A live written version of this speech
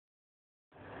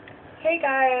Hey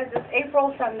guys, it's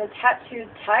April from the Tattooed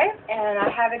Type, and I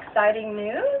have exciting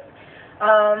news.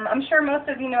 I'm sure most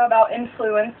of you know about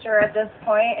Influencer at this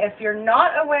point. If you're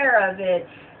not aware of it,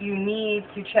 you need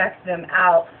to check them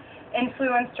out.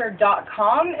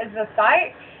 Influencer.com is the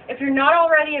site. If you're not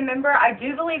already a member, I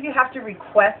do believe you have to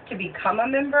request to become a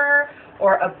member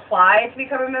or apply to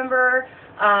become a member.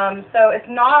 So it's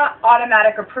not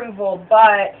automatic approval,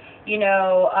 but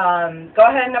go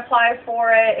ahead and apply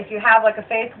for it. If you have like a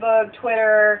Facebook,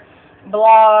 Twitter,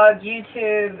 blog,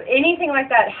 YouTube, anything like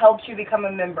that helps you become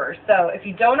a member. So if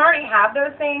you don't already have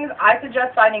those things, I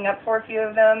suggest signing up for a few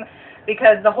of them,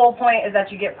 because the whole point is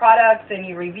that you get products and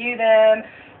you review them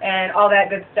and all that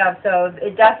good stuff. So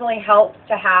it definitely helps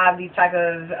to have these type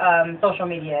of social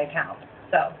media accounts.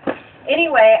 So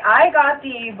anyway, I got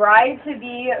the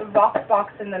bride-to-be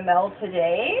VoxBox in the mail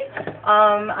today.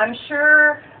 I'm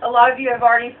sure a lot of you have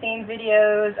already seen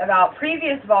videos about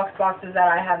previous VoxBoxes that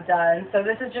I have done, so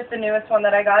this is just the newest one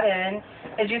that I got in.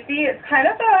 As you see, it's kind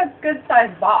of a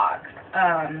good-sized box.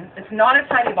 It's not a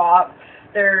tiny box.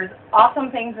 There's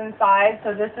awesome things inside,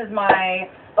 so this is my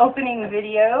opening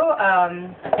video,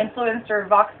 Influencer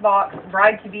VoxBox,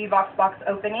 bride-to-be VoxBox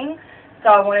opening. So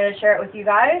I wanted to share it with you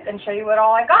guys and show you what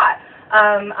all I got.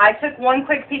 I took one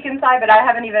quick peek inside, but I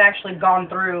haven't even actually gone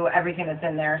through everything that's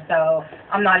in there, so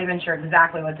I'm not even sure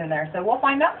exactly what's in there. So we'll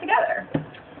find out together.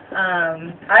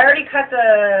 I already cut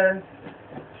the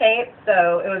tape,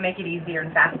 so it would make it easier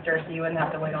and faster, so you wouldn't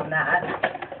have to wait on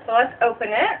that. So let's open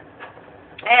it.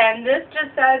 And this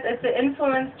just says it's the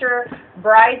Influencer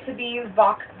Bride-to-be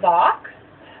VoxBox,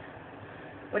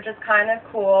 which is kind of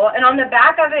cool. And on the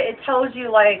back of it, it tells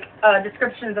you like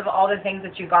descriptions of all the things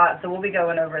that you got, so we'll be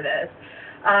going over this.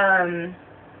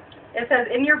 It says,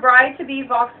 in your bride-to-be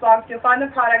VoxBox, you'll find the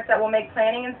products that will make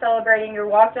planning and celebrating your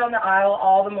walk down the aisle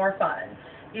all the more fun.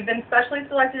 You've been specially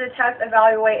selected to test,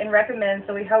 evaluate, and recommend,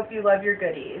 so we hope you love your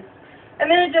goodies. And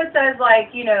then it just says, like,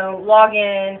 log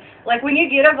in. Like, when you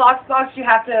get a VoxBox, you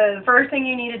have to, the first thing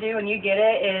you need to do when you get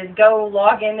it is go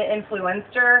log into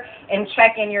Influencer and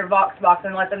check in your VoxBox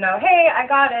and let them know, hey, I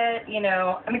got it,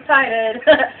 I'm excited.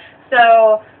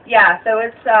 So, yeah, so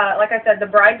it's, like I said, the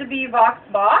bride-to-be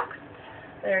VoxBox.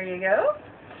 There you go.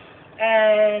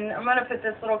 And I'm going to put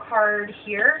this little card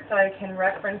here so I can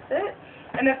reference it.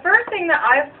 And the first thing that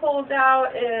I've pulled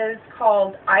out is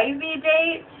called Ivy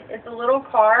Date. It's a little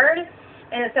card.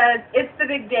 And it says, it's the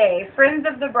big day. Friends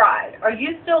of the bride, are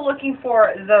you still looking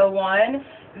for the one?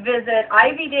 Visit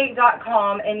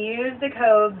ivydate.com and use the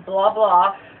code blah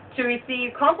blah to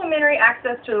receive complimentary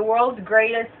access to the world's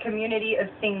greatest community of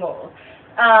singles.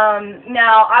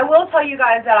 Now, I will tell you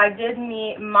guys that I did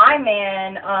meet my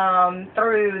man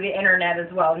through the internet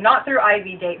as well. Not through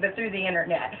Ivy Date, but through the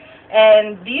internet.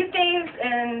 And these days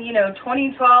in,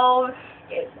 2012,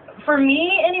 for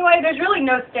me, anyway, there's really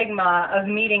no stigma of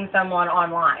meeting someone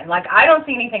online. Like, I don't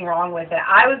see anything wrong with it.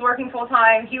 I was working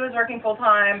full-time. He was working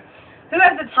full-time. Who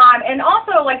has the time? And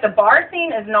also, like, the bar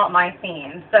scene is not my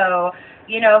scene. So,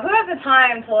 who has the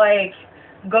time to, like,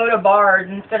 go to bars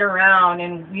and sit around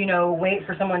and, wait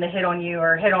for someone to hit on you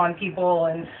or hit on people?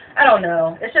 And I don't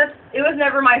know. It's just, it was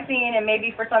never my scene, and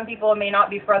maybe for some people it may not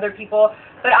be for other people.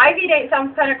 But Ivy Date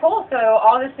sounds kind of cool, so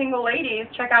all the single ladies,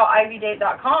 check out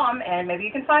ivydate.com, and maybe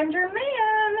you can find your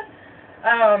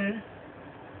man.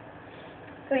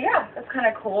 So yeah, that's kind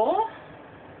of cool.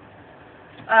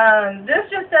 This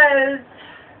just says,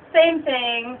 same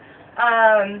thing.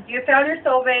 You found your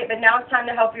soulmate, but now it's time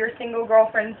to help your single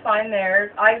girlfriends find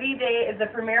theirs. Ivy Date is the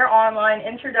premier online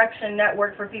introduction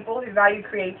network for people who value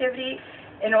creativity,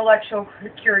 intellectual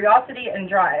curiosity, and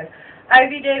drive.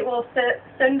 Ivy Date will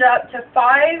send up to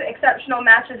 5 exceptional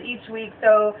matches each week,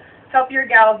 so help your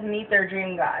gals meet their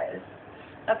dream guys.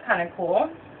 That's kind of cool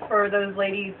for those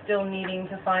ladies still needing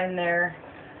to find their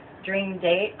dream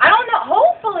date. I don't know.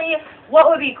 Hopefully, what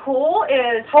would be cool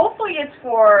is, hopefully it's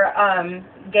for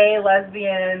gay,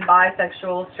 lesbian,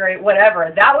 bisexual, straight,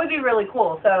 whatever. That would be really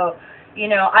cool. So,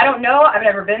 I don't know. I've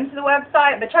never been to the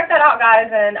website, but check that out,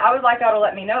 guys, and I would like y'all to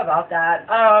let me know about that.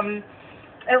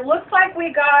 It looks like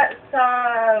we got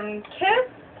some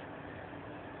kits.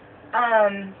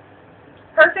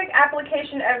 Perfect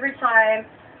application every time.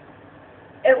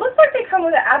 It looks like they come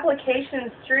with an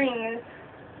application string,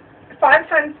 5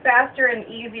 times faster and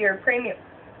easier, premium.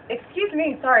 Excuse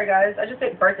me, sorry guys, I just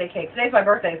ate birthday cake. Today's my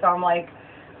birthday, so I'm like,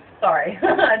 sorry.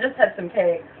 I just had some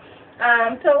cake.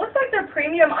 So it looks like they're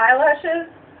premium eyelashes.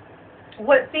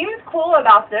 What seems cool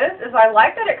about this is I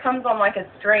like that it comes on like a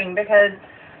string, because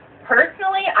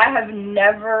personally, I have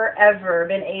never, ever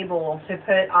been able to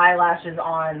put eyelashes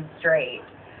on straight.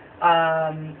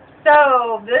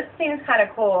 So this seems kind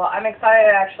of cool. I'm excited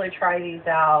to actually try these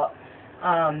out.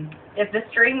 If the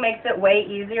string makes it way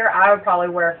easier, I would probably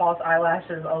wear false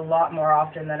eyelashes a lot more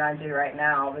often than I do right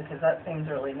now because that seems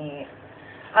really neat.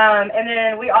 And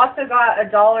then we also got a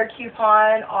 $1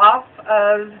 coupon off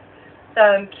of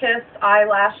some Kiss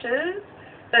eyelashes.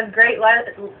 It says great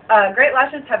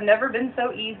lashes have never been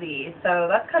so easy, so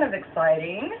that's kind of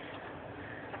exciting.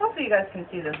 Hopefully you guys can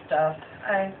see this stuff.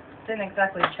 I didn't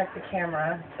exactly check the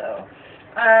camera, so.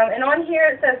 And on here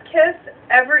it says Kiss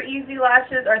Ever Easy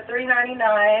Lashes are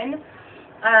 $3.99.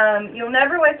 You'll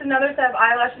never waste another set of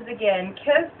eyelashes again.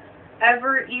 Kiss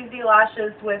Ever Easy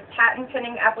Lashes with patent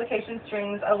pending application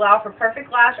strings allow for perfect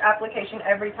lash application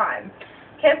every time.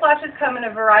 Kiss lashes come in a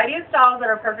variety of styles that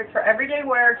are perfect for everyday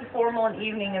wear to formal and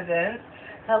evening events.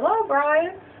 Hello,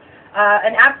 brides.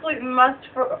 An absolute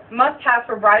must-have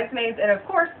for bridesmaids and, of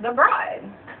course, the bride.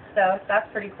 So that's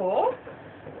pretty cool.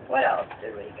 What else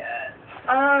did we get?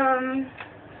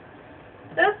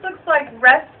 This looks like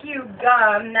Rescue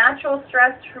Gum, natural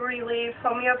stress relief,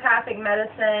 homeopathic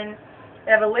medicine.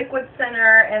 They have a liquid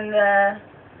center, and the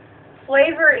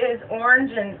flavor is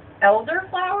orange and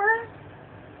elderflower.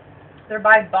 They're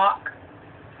by VoxBox.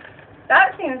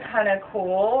 That seems kind of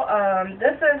cool.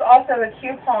 This is also a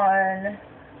coupon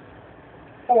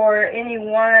for any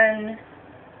one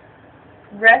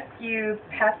Rescue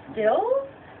Pastilles.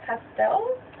 That's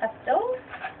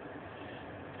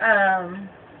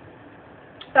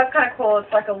kind of cool.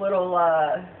 It's like a little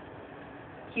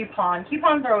coupon.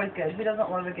 Coupons are always good. Who doesn't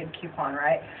love a good coupon,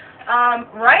 right?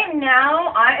 Right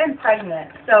now, I am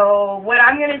pregnant. So what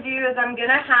I'm going to do is I'm going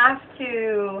to have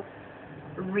to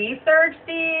research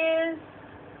these.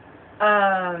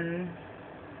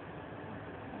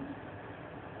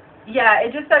 Yeah,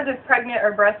 it just says if pregnant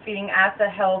or breastfeeding, ask a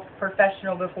health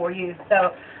professional before use.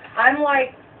 So I'm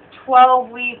like 12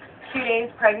 weeks, 2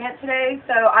 days pregnant today,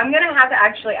 so I'm going to have to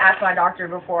actually ask my doctor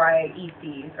before I eat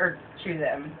these, or chew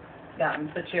them.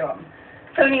 Chew them.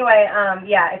 So anyway,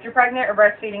 yeah, if you're pregnant or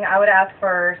breastfeeding, I would ask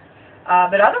first.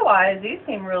 But otherwise, these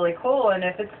seem really cool, and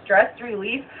if it's stress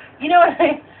relief, you know what,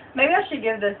 maybe I should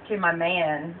give this to my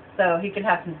man so he can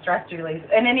have some stress relief,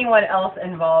 and anyone else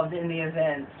involved in the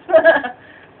events.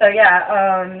 So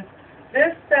yeah,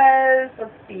 this says,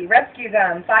 let's see, Rescue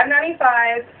Gum,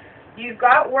 $5.95. You've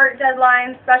got work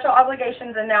deadlines, special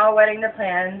obligations, and now a wedding to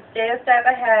plan. Stay a step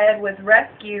ahead with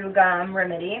Rescue Gum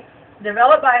Remedy.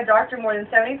 Developed by a doctor more than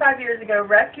 75 years ago,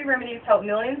 Rescue Remedies help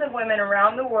millions of women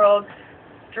around the world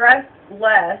stress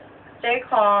less, stay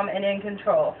calm, and in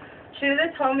control. Chew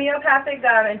this homeopathic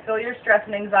gum and feel your stress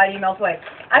and anxiety melt away.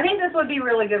 I think this would be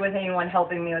really good with anyone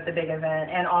helping me with a big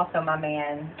event, and also my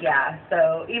man. Yeah,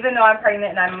 so even though I'm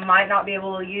pregnant and I might not be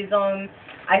able to use them,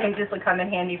 I think this would come in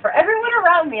handy for everyone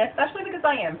around me, especially because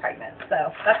I am pregnant.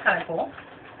 So that's kind of cool.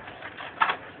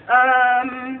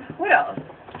 What else?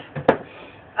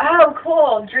 Oh,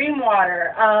 cool. Dream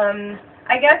Water.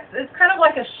 I guess it's kind of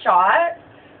like a shot.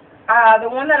 The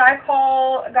one that I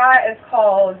got is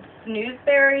called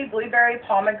Snoozeberry Blueberry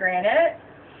Pomegranate.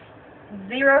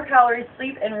 0-calorie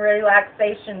sleep and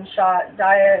relaxation shot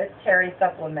dietary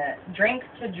supplement. Drink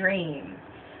to dream.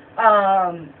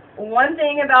 One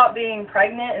thing about being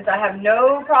pregnant is I have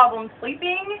no problem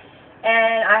sleeping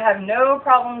and I have no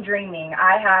problem dreaming.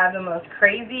 I have the most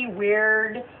crazy,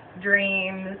 weird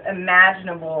dreams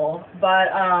imaginable. But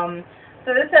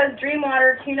so this says Dream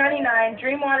Water, $2.99.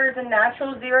 Dream Water is a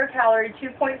natural 0-calorie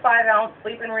 2.5-ounce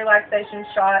sleep and relaxation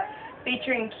shot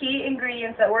featuring key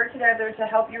ingredients that work together to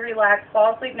help you relax,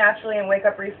 fall asleep naturally, and wake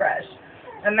up refreshed.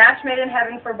 A match made in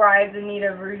heaven for brides in need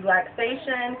of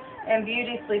relaxation and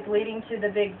beauty sleep leading to the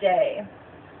big day.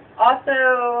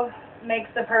 Also makes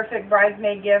the perfect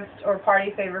bridesmaid gift or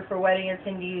party favor for wedding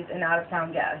attendees and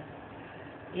out-of-town guests.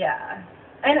 Yeah.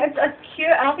 And it's cute.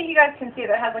 I don't think you guys can see it,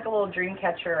 but it has like a little dream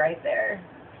catcher right there.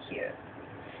 It's cute.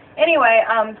 Anyway,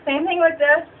 same thing with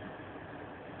this.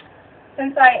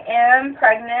 Since I am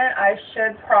pregnant, I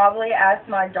should probably ask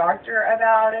my doctor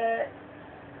about it.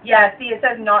 Yeah, see, it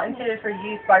says not intended for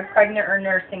use by pregnant or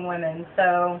nursing women.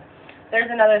 So there's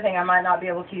another thing I might not be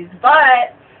able to use.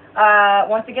 But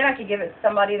once again, I could give it to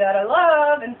somebody that I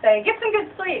love and say, get some good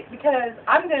sleep because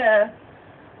I'm going to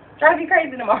drive you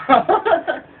crazy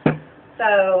tomorrow.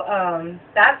 So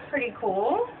that's pretty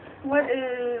cool. What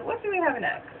do we have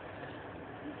next?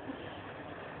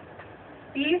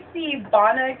 BC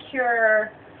Bonacure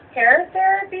Hair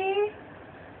Therapy.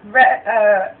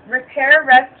 Repair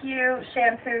Rescue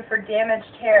Shampoo for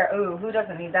damaged hair. Ooh, who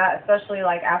doesn't need that? Especially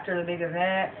like after the big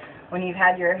event when you've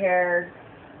had your hair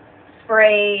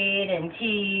sprayed and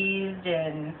teased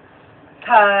and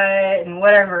cut and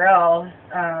whatever else.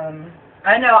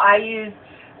 I know I used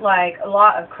like a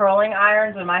lot of curling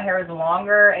irons when my hair is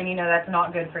longer, and you know that's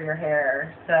not good for your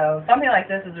hair. So something like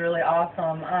this is really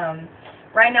awesome.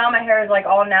 Right now my hair is like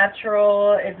all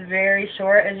natural. It's very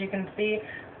short, as you can see.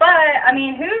 But I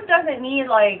mean, who doesn't need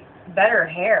like better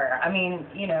hair? I mean,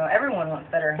 you know, everyone wants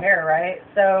better hair, right?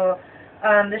 So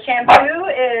the shampoo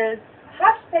is,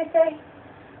 how should they say?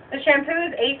 The shampoo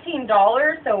is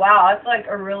 $18. So wow, that's like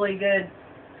a really good,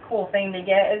 cool thing to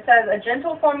get. It says a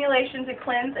gentle formulation to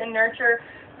cleanse and nurture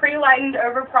pre-lightened,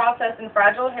 over-processed, and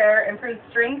fragile hair, improves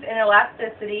strength and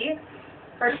elasticity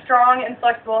for strong and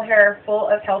flexible hair full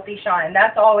of healthy shine.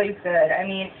 That's always good. I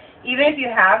mean, even if you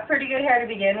have pretty good hair to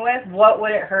begin with, what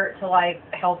would it hurt to like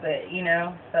help it, you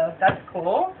know? So that's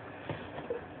cool.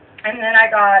 And then I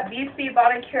got BC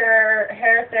Body Cure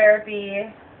Hair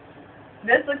Therapy.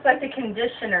 This looks like the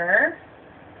conditioner.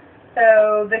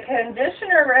 So the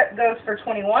conditioner goes for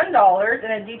 $21,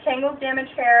 and it detangles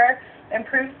damaged hair,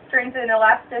 improves strength and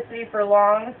elasticity for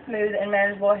long, smooth, and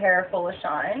manageable hair full of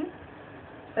shine.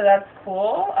 So that's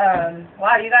cool.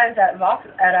 Wow, you guys at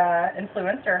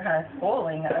Influencer are kind of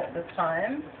spoiling us this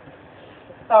time.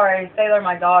 Sorry, Sailor,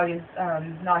 my dog, is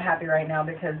not happy right now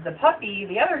because the puppy,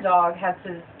 the other dog, has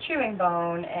his chewing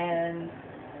bone, and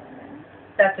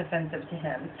that's offensive to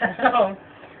him. So,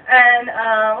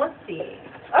 and let's see.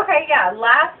 Okay, yeah,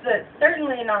 last but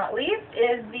certainly not least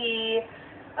is the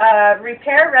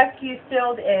Repair Rescue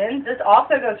Sealed Ends. This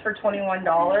also goes for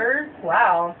 $21.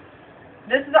 Wow.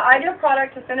 This is the ideal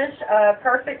product to finish a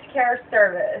perfect care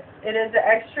service. It is the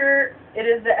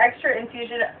extra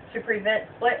infusion to prevent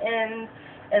split ends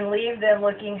and leave them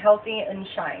looking healthy and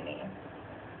shiny.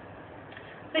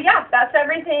 So yeah, that's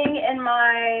everything in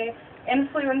my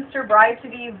Influencer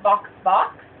Bride-to-Be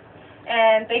VoxBox.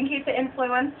 And thank you to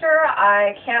Influencer.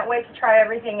 I can't wait to try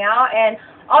everything out. And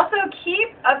also keep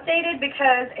updated,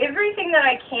 because everything that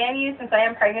I can use since I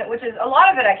am pregnant, which is a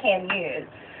lot of it I can use,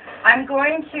 I'm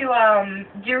going to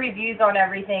do reviews on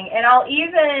everything. And I'll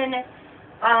even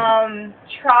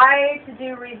try to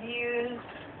do reviews.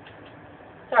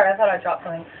 Sorry, I thought I dropped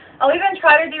something. I'll even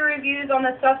try to do reviews on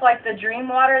the stuff like the Dream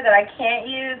Water that I can't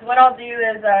use. What I'll do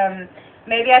is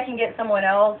maybe I can get someone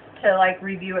else to like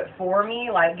review it for me,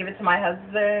 like give it to my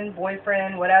husband,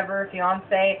 boyfriend, whatever,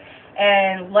 fiance,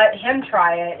 and let him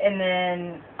try it, and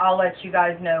then I'll let you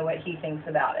guys know what he thinks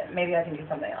about it. Maybe I can do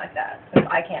something like that, since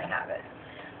I can't have it.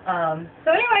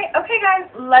 So anyway, okay guys,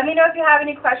 let me know if you have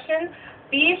any questions.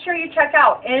 Be sure you check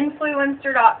out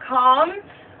influencer.com.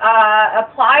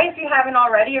 Apply if you haven't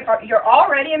already. If you're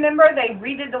already a member, they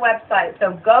redid the website,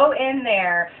 so go in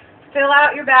there, fill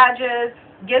out your badges,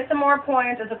 get some more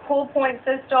points. It's a cool point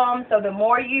system, so the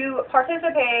more you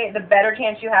participate, the better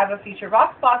chance you have of future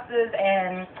VoxBoxes,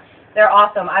 and they're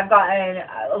awesome. I've gotten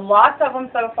lots of them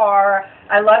so far.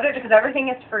 I love it because everything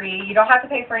is free. You don't have to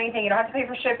pay for anything. You don't have to pay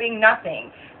for shipping,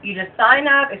 nothing. You just sign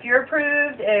up. If you're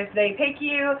approved, if they pick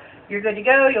you, you're good to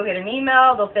go. You'll get an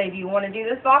email. They'll say, do you want to do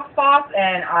this VoxBox?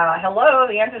 And hello,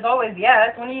 the answer is always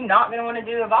yes. When are you not going to want to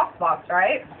do a VoxBox,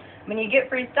 right? I mean, you get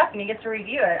free stuff and you get to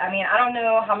review it. I mean, I don't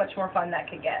know how much more fun that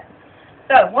could get.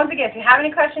 So, once again, if you have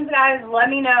any questions, guys, let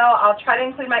me know. I'll try to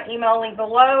include my email link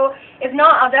below. If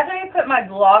not, I'll definitely put my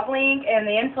blog link and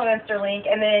the influencer link,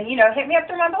 and then, you know, hit me up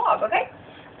through my blog, okay?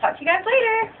 Talk to you guys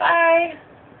later. Bye.